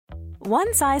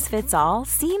One size fits all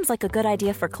seems like a good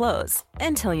idea for clothes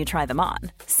until you try them on.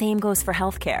 Same goes for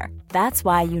healthcare. That's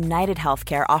why United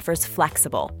Healthcare offers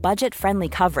flexible, budget-friendly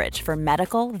coverage for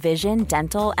medical, vision,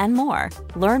 dental, and more.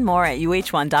 Learn more at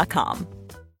uh1.com.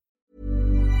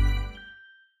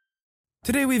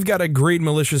 Today we've got a great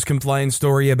malicious compliance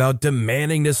story about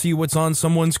demanding to see what's on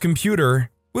someone's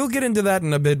computer. We'll get into that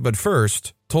in a bit, but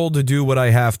first, told to do what I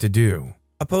have to do.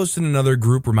 A post in another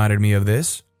group reminded me of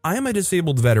this. I am a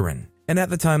disabled veteran, and at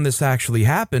the time this actually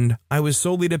happened, I was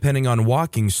solely depending on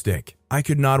walking stick. I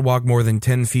could not walk more than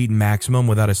 10 feet maximum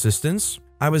without assistance.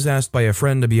 I was asked by a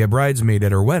friend to be a bridesmaid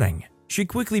at her wedding. She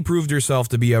quickly proved herself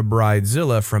to be a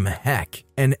bridezilla from heck,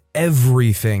 and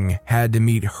everything had to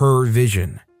meet her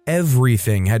vision.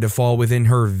 Everything had to fall within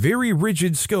her very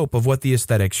rigid scope of what the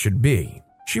aesthetics should be.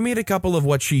 She made a couple of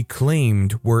what she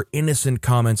claimed were innocent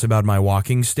comments about my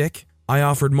walking stick. I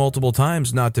offered multiple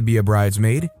times not to be a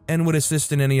bridesmaid and would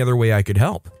assist in any other way I could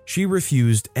help. She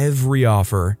refused every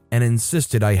offer and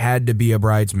insisted I had to be a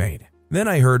bridesmaid. Then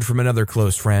I heard from another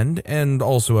close friend, and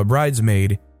also a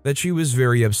bridesmaid, that she was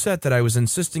very upset that I was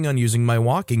insisting on using my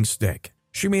walking stick.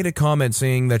 She made a comment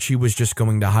saying that she was just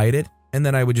going to hide it and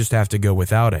that I would just have to go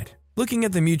without it. Looking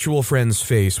at the mutual friend's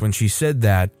face when she said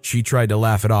that, she tried to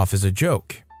laugh it off as a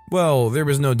joke. Well, there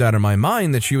was no doubt in my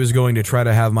mind that she was going to try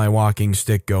to have my walking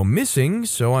stick go missing,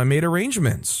 so I made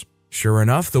arrangements. Sure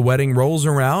enough, the wedding rolls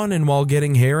around, and while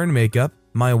getting hair and makeup,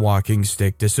 my walking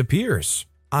stick disappears.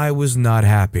 I was not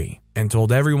happy and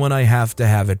told everyone I have to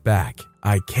have it back.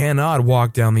 I cannot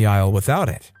walk down the aisle without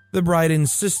it. The bride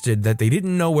insisted that they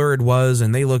didn't know where it was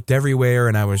and they looked everywhere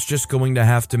and I was just going to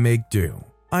have to make do.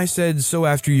 I said, so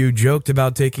after you joked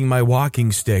about taking my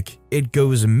walking stick, it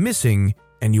goes missing,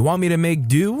 and you want me to make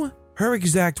do? Her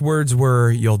exact words were,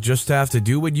 you'll just have to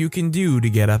do what you can do to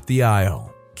get up the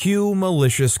aisle. Cue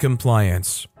malicious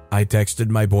compliance. I texted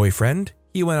my boyfriend.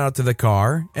 He went out to the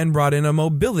car and brought in a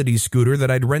mobility scooter that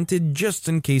I'd rented just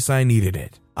in case I needed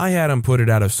it. I had him put it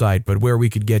out of sight, but where we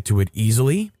could get to it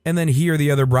easily, and then here the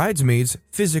other bridesmaids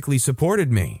physically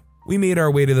supported me. We made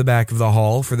our way to the back of the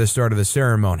hall for the start of the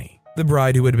ceremony. The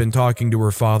bride, who had been talking to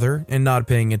her father and not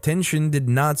paying attention, did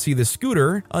not see the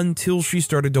scooter until she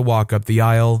started to walk up the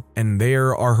aisle, and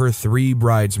there are her 3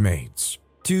 bridesmaids.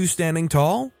 2 standing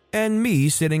tall, and me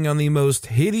sitting on the most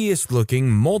hideous-looking,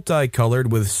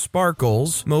 multicolored with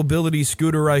sparkles mobility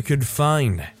scooter I could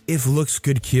find. If looks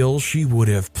could kill, she would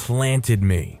have planted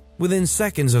me. Within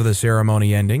seconds of the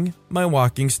ceremony ending, my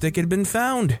walking stick had been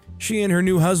found. She and her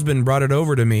new husband brought it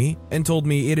over to me and told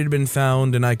me it had been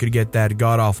found and I could get that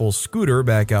god-awful scooter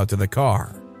back out to the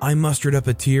car. I mustered up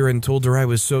a tear and told her I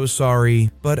was so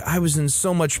sorry, but I was in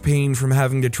so much pain from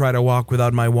having to try to walk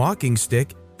without my walking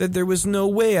stick that there was no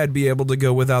way I'd be able to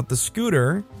go without the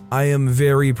scooter. I am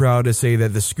very proud to say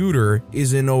that the scooter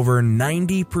is in over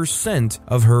 90%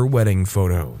 of her wedding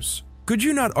photos. Could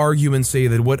you not argue and say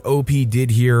that what OP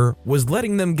did here was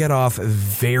letting them get off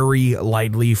very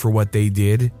lightly for what they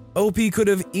did? OP could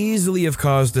have easily have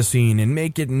caused a scene and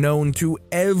make it known to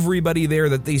everybody there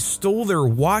that they stole their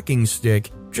walking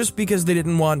stick just because they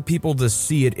didn't want people to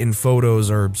see it in photos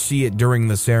or see it during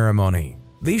the ceremony.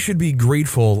 They should be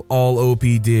grateful all OP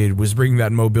did was bring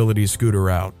that mobility scooter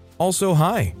out. Also,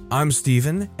 hi, I'm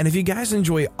Steven, and if you guys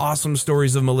enjoy awesome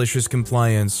stories of malicious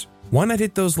compliance, why not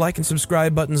hit those like and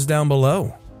subscribe buttons down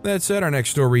below? That said, our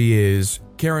next story is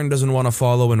Karen doesn't want to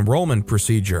follow enrollment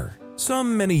procedure.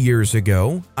 Some many years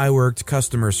ago, I worked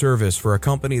customer service for a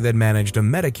company that managed a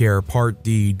Medicare Part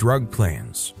D drug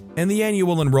plans, and the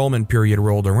annual enrollment period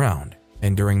rolled around,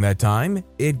 and during that time,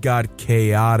 it got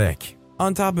chaotic.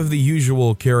 On top of the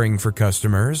usual caring for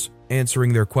customers,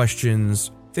 answering their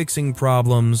questions, fixing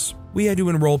problems, we had to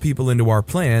enroll people into our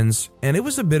plans, and it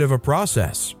was a bit of a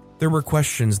process. There were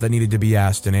questions that needed to be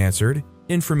asked and answered,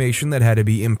 information that had to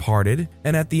be imparted,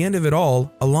 and at the end of it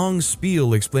all, a long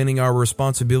spiel explaining our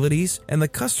responsibilities and the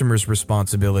customer's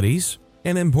responsibilities,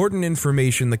 and important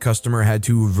information the customer had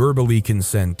to verbally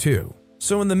consent to.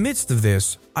 So in the midst of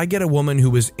this, I get a woman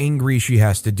who is angry she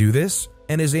has to do this,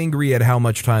 and is angry at how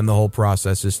much time the whole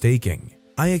process is taking.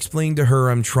 I explained to her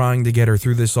I'm trying to get her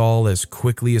through this all as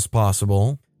quickly as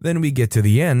possible. Then we get to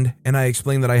the end, and I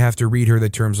explain that I have to read her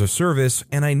the terms of service,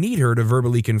 and I need her to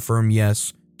verbally confirm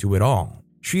yes to it all.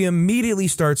 She immediately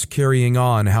starts carrying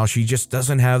on how she just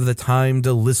doesn't have the time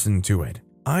to listen to it.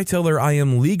 I tell her I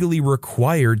am legally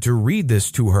required to read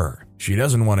this to her. She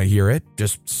doesn't want to hear it,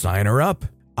 just sign her up.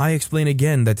 I explain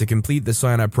again that to complete the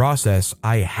sign-up process,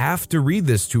 I have to read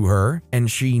this to her,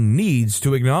 and she needs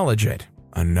to acknowledge it.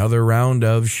 Another round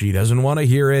of she doesn't want to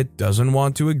hear it, doesn't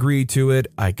want to agree to it,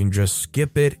 I can just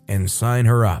skip it and sign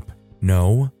her up.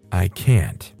 No, I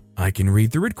can't. I can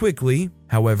read through it quickly,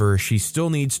 however, she still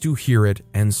needs to hear it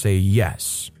and say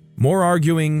yes. More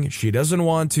arguing, she doesn't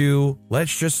want to,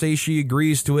 let's just say she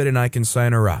agrees to it and I can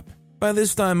sign her up. By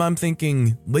this time I'm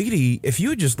thinking, lady, if you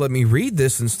had just let me read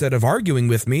this instead of arguing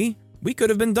with me, we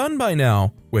could have been done by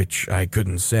now, which I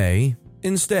couldn't say.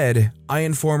 Instead, I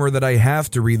inform her that I have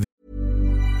to read.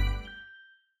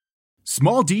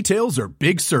 Small details are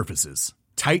big surfaces.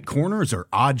 Tight corners are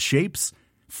odd shapes.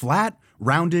 Flat,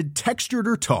 rounded, textured,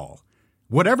 or tall.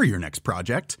 Whatever your next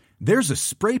project, there's a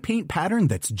spray paint pattern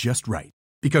that's just right.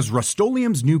 Because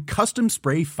Rust-Oleum's new Custom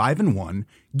Spray 5-in-1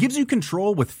 gives you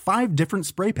control with 5 different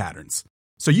spray patterns.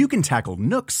 So you can tackle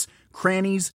nooks,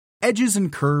 crannies, edges,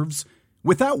 and curves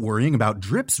without worrying about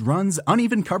drips, runs,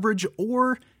 uneven coverage,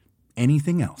 or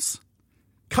anything else.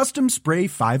 Custom Spray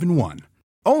 5-in-1.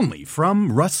 Only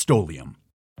from Rust-Oleum.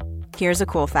 Here's a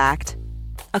cool fact.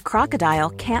 A crocodile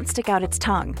can't stick out its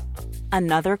tongue.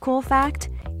 Another cool fact,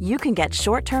 you can get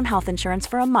short-term health insurance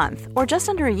for a month or just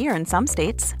under a year in some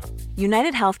states.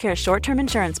 United Healthcare short-term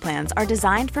insurance plans are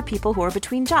designed for people who are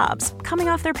between jobs, coming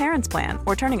off their parents' plan,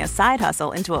 or turning a side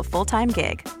hustle into a full-time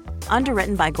gig.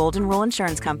 Underwritten by Golden Rule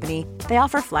Insurance Company, they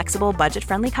offer flexible,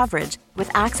 budget-friendly coverage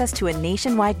with access to a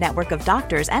nationwide network of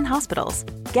doctors and hospitals.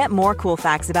 Get more cool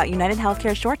facts about United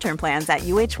Healthcare short-term plans at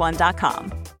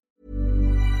uh1.com.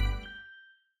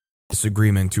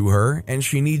 Disagreement to her, and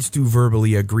she needs to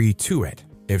verbally agree to it.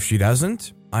 If she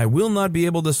doesn't, I will not be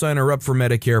able to sign her up for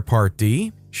Medicare Part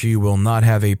D. She will not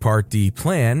have a Part D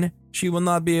plan. She will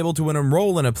not be able to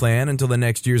enroll in a plan until the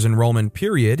next year's enrollment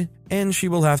period, and she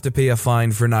will have to pay a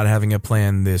fine for not having a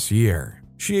plan this year.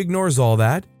 She ignores all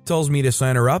that, tells me to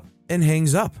sign her up, and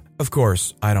hangs up. Of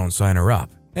course, I don't sign her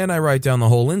up. And I write down the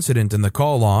whole incident in the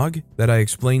call log that I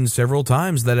explained several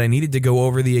times that I needed to go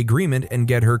over the agreement and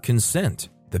get her consent.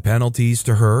 The penalties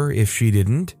to her if she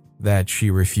didn't, that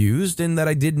she refused, and that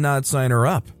I did not sign her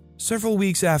up. Several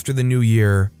weeks after the new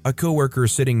year, a coworker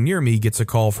sitting near me gets a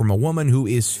call from a woman who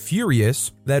is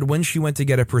furious that when she went to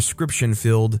get a prescription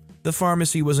filled, the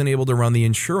pharmacy wasn't able to run the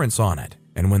insurance on it.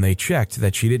 And when they checked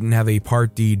that she didn't have a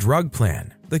Part D drug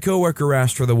plan, the coworker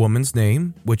asked for the woman's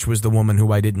name, which was the woman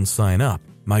who I didn't sign up.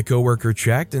 My coworker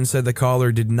checked and said the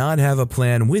caller did not have a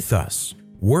plan with us.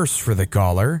 Worse for the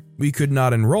caller, we could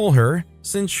not enroll her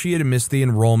since she had missed the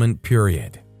enrollment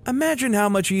period. Imagine how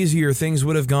much easier things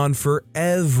would have gone for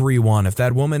everyone if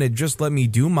that woman had just let me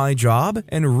do my job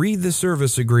and read the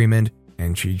service agreement,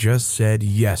 and she just said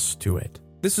yes to it.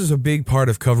 This is a big part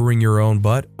of covering your own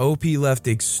butt. OP left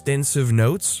extensive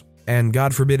notes, and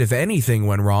God forbid if anything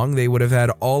went wrong, they would have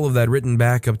had all of that written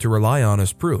back up to rely on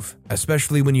as proof.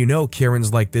 Especially when you know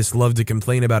Karens like this love to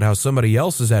complain about how somebody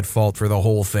else is at fault for the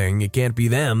whole thing. It can't be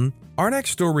them. Our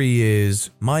next story is,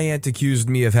 my aunt accused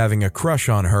me of having a crush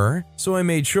on her, so I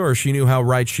made sure she knew how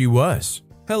right she was.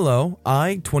 Hello,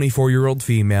 I, 24-year-old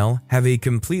female, have a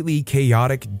completely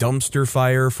chaotic dumpster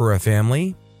fire for a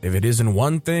family. If it isn't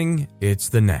one thing, it's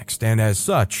the next, and as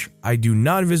such, I do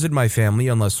not visit my family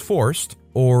unless forced,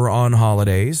 or on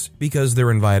holidays, because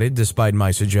they're invited despite my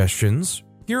suggestions.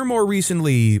 Here more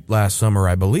recently, last summer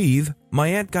I believe, my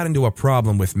aunt got into a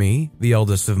problem with me, the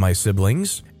eldest of my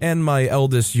siblings, and my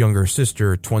eldest younger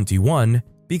sister, 21,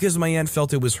 because my aunt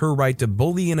felt it was her right to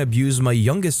bully and abuse my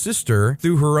youngest sister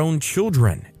through her own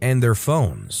children and their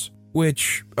phones.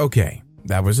 Which, okay,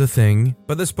 that was a thing,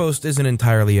 but this post isn't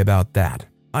entirely about that.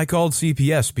 I called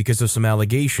CPS because of some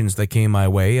allegations that came my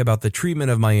way about the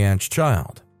treatment of my aunt's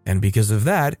child. And because of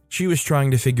that, she was trying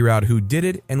to figure out who did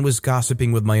it and was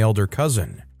gossiping with my elder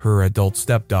cousin, her adult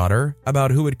stepdaughter,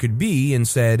 about who it could be and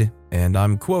said, and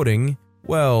I'm quoting,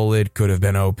 "Well, it could have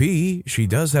been OP. She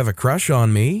does have a crush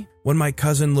on me." When my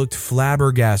cousin looked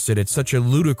flabbergasted at such a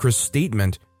ludicrous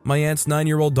statement, my aunt's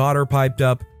 9-year-old daughter piped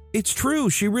up, "It's true,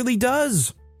 she really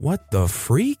does." What the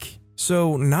freak?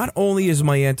 So not only is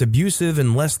my aunt abusive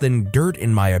and less than dirt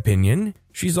in my opinion,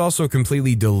 she's also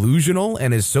completely delusional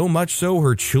and is so much so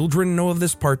her children know of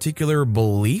this particular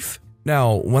belief.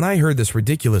 Now, when I heard this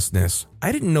ridiculousness,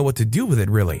 I didn't know what to do with it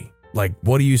really. Like,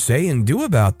 what do you say and do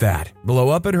about that? Blow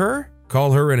up at her?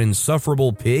 Call her an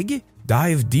insufferable pig?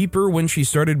 Dive deeper when she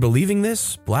started believing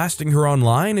this, blasting her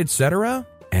online, etc.?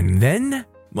 And then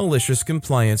malicious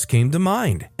compliance came to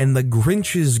mind, and the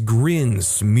Grinch's grin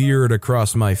smeared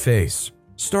across my face.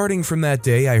 Starting from that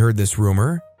day I heard this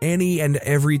rumor, any and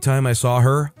every time I saw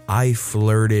her, I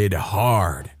flirted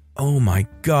hard. "Oh my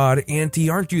god, Auntie,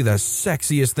 aren't you the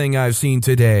sexiest thing I've seen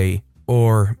today?"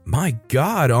 Or, "My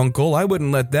god, Uncle, I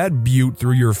wouldn't let that beaut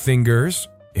through your fingers."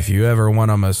 If you ever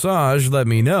want a massage, let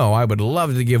me know. I would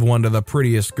love to give one to the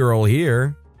prettiest girl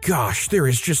here. gosh, there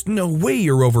is just no way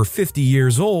you're over 50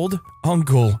 years old.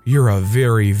 Uncle, you're a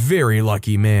very, very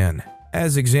lucky man.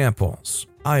 As examples,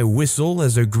 I whistle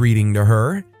as a greeting to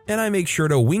her, and I make sure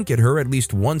to wink at her at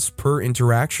least once per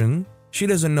interaction. She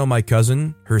doesn't know my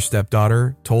cousin, her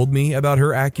stepdaughter, told me about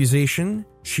her accusation.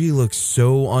 She looks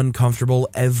so uncomfortable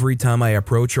every time I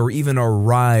approach or even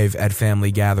arrive at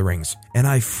family gatherings, and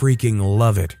I freaking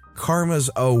love it. Karma's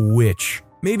a witch.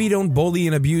 Maybe don't bully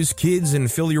and abuse kids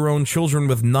and fill your own children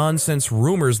with nonsense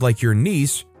rumors like your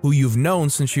niece, who you've known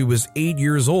since she was 8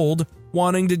 years old,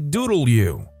 wanting to doodle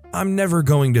you. I'm never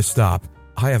going to stop.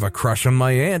 I have a crush on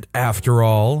my aunt, after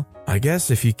all. I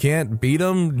guess if you can't beat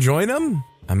 'em, join 'em?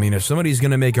 I mean, if somebody's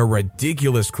gonna make a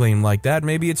ridiculous claim like that,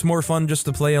 maybe it's more fun just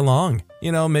to play along.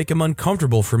 You know, make them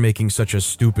uncomfortable for making such a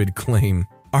stupid claim.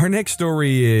 Our next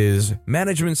story is,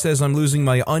 management says I'm losing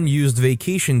my unused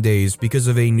vacation days because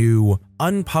of a new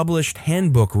unpublished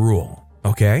handbook rule.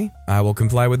 Okay, I will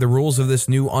comply with the rules of this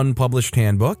new unpublished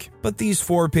handbook, but these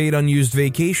 4 paid unused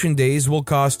vacation days will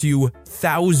cost you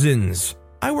thousands.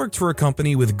 I worked for a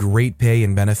company with great pay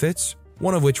and benefits,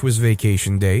 one of which was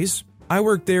vacation days. I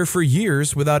worked there for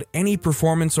years without any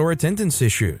performance or attendance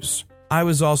issues. I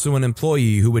was also an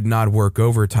employee who would not work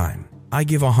overtime. I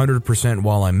give 100%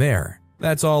 while I'm there.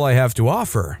 That's all I have to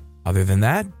offer. Other than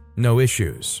that, no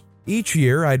issues. Each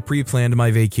year, I'd pre-planned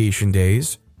my vacation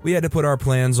days. We had to put our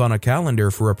plans on a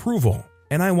calendar for approval,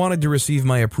 and I wanted to receive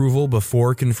my approval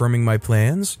before confirming my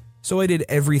plans, so I did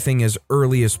everything as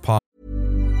early as possible.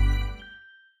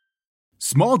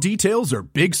 Small details are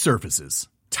big surfaces.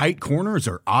 Tight corners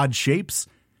are odd shapes.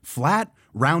 Flat,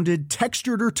 rounded,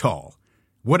 textured, or tall.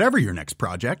 Whatever your next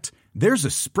project, there's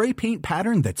a spray paint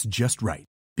pattern that's just right.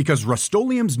 Because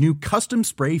Rust-Oleum's new Custom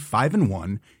Spray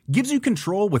 5-in-1 gives you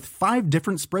control with 5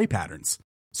 different spray patterns.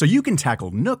 So you can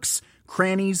tackle nooks,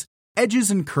 crannies,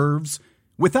 edges, and curves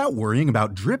without worrying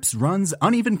about drips, runs,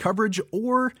 uneven coverage,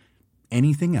 or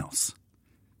anything else.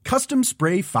 Custom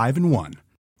Spray 5-in-1.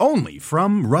 Only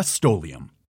from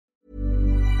Rust-Oleum.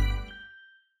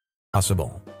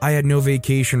 I had no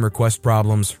vacation request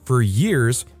problems for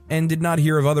years and did not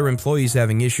hear of other employees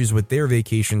having issues with their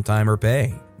vacation time or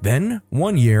pay. Then,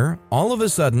 one year, all of a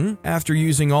sudden, after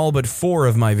using all but 4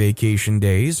 of my vacation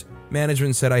days,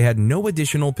 management said I had no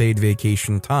additional paid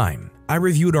vacation time. I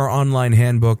reviewed our online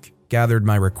handbook, gathered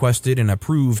my requested and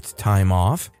approved time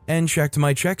off, and checked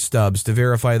my check stubs to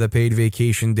verify the paid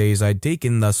vacation days I'd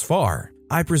taken thus far.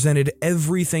 I presented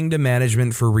everything to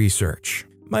management for research.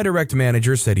 My direct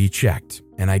manager said he checked,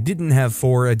 and I didn't have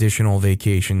 4 additional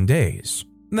vacation days.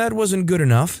 That wasn't good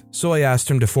enough, so I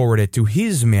asked him to forward it to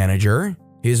his manager.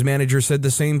 His manager said the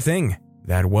same thing.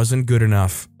 That wasn't good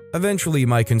enough. Eventually,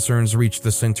 my concerns reached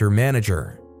the center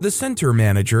manager. The center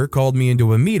manager called me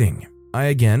into a meeting. I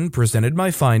again presented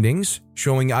my findings,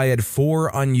 showing I had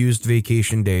 4 unused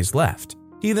vacation days left.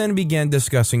 He then began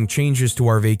discussing changes to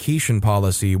our vacation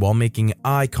policy while making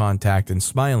eye contact and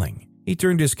smiling. He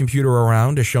turned his computer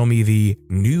around to show me the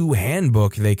new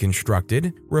handbook they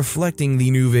constructed, reflecting the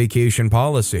new vacation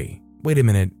policy. Wait a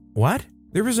minute, what?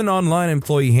 There is an online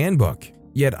employee handbook,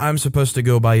 yet I'm supposed to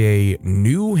go by a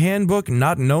new handbook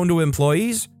not known to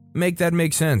employees? Make that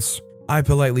make sense. I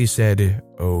politely said,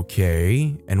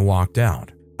 okay, and walked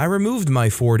out. I removed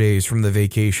my 4 days from the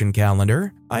vacation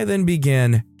calendar. I then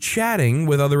began chatting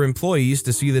with other employees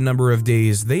to see the number of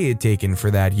days they had taken for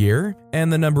that year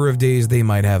and the number of days they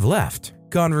might have left.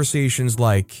 Conversations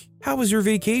like, how was your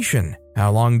vacation?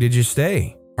 How long did you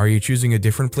stay? Are you choosing a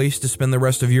different place to spend the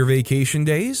rest of your vacation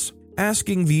days?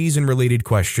 Asking these and related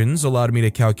questions allowed me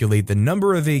to calculate the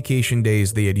number of vacation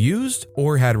days they had used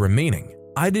or had remaining.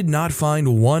 I did not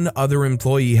find one other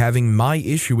employee having my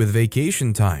issue with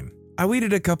vacation time. I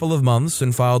waited a couple of months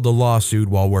and filed a lawsuit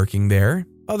while working there.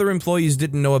 Other employees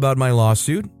didn't know about my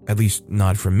lawsuit, at least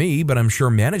not from me, but I'm sure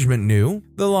management knew.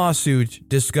 The lawsuit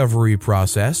discovery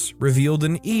process revealed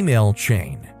an email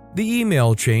chain. The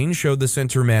email chain showed the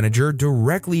center manager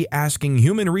directly asking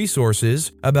Human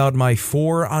Resources about my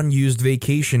 4 unused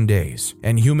vacation days,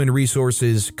 and Human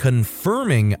Resources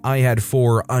confirming I had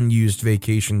 4 unused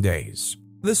vacation days.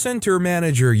 The center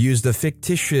manager used a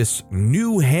fictitious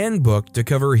new handbook to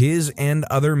cover his and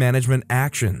other management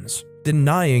actions,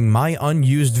 denying my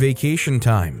unused vacation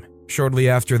time. Shortly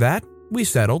after that, we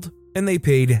settled, and they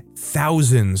paid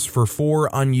thousands for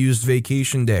 4 unused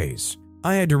vacation days.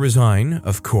 I had to resign,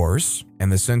 of course,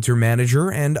 and the center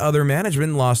manager and other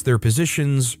management lost their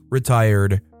positions,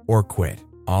 retired, or quit.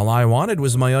 All I wanted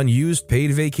was my unused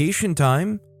paid vacation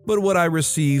time, but what I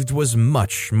received was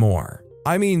much more.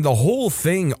 I mean, the whole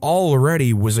thing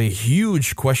already was a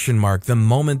huge question mark the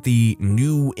moment the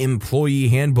new employee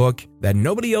handbook that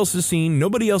nobody else has seen,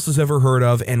 nobody else has ever heard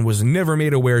of, and was never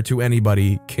made aware to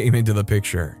anybody came into the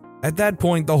picture. At that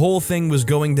point, the whole thing was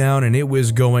going down, and it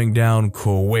was going down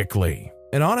quickly.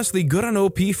 And honestly, good on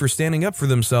OP for standing up for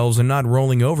themselves and not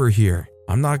rolling over here.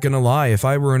 I'm not gonna lie, if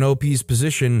I were in OP's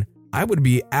position, I would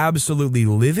be absolutely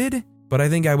livid, but I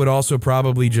think I would also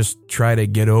probably just try to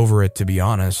get over it, to be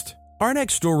honest. Our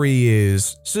next story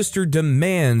is, sister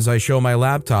demands I show my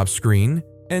laptop screen,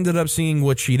 ended up seeing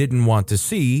what she didn't want to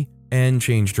see, and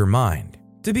changed her mind.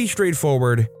 To be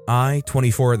straightforward, I,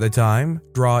 24 at the time,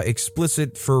 draw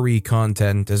explicit furry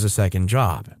content as a second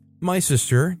job. My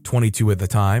sister, 22 at the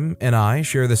time, and I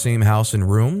share the same house and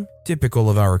room, typical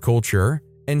of our culture,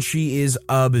 and she is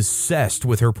obsessed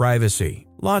with her privacy.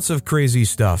 Lots of crazy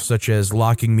stuff, such as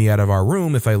locking me out of our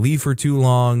room if I leave for too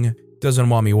long, doesn't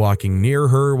want me walking near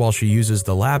her while she uses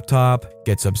the laptop,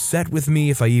 gets upset with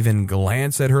me if I even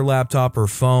glance at her laptop or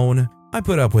phone. I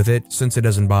put up with it since it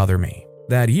doesn't bother me.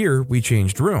 That year, we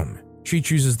changed room. She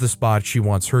chooses the spot she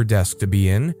wants her desk to be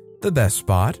in, the best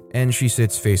spot, and she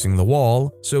sits facing the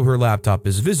wall, so her laptop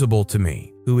is visible to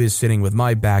me, who is sitting with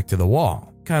my back to the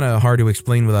wall. Kinda hard to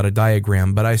explain without a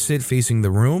diagram, but I sit facing the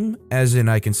room, as in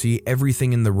I can see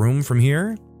everything in the room from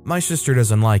here. My sister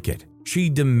doesn't like it.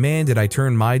 She demanded I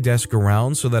turn my desk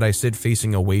around so that I sit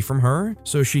facing away from her,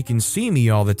 so she can see me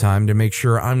all the time to make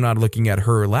sure I'm not looking at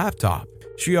her laptop.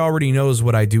 She already knows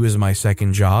what I do as my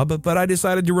second job, but I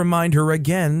decided to remind her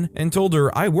again and told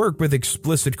her I work with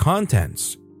explicit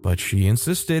contents. But she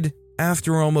insisted.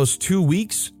 After almost 2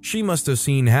 weeks, she must have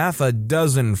seen half a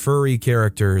dozen furry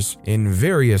characters in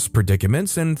various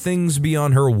predicaments and things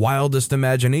beyond her wildest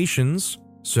imaginations.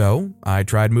 So, I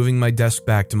tried moving my desk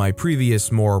back to my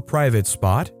previous, more private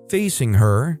spot, facing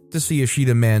her, to see if she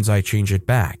demands I change it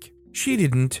back. She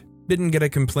didn't get a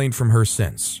complaint from her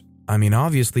since. I mean,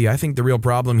 obviously, I think the real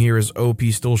problem here is OP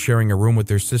still sharing a room with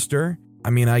their sister. I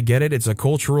mean, I get it, it's a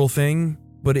cultural thing,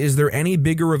 but is there any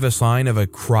bigger of a sign of a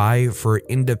cry for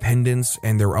independence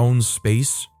and their own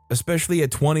space? Especially at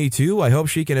 22, I hope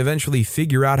she can eventually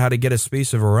figure out how to get a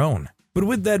space of her own. But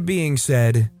with that being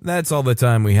said, that's all the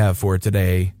time we have for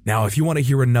today. Now, if you want to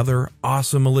hear another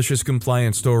awesome malicious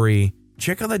compliance story,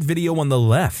 check out that video on the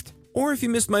left. Or if you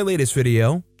missed my latest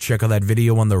video, check out that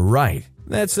video on the right.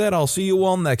 That said, I'll see you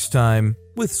all next time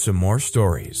with some more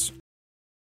stories.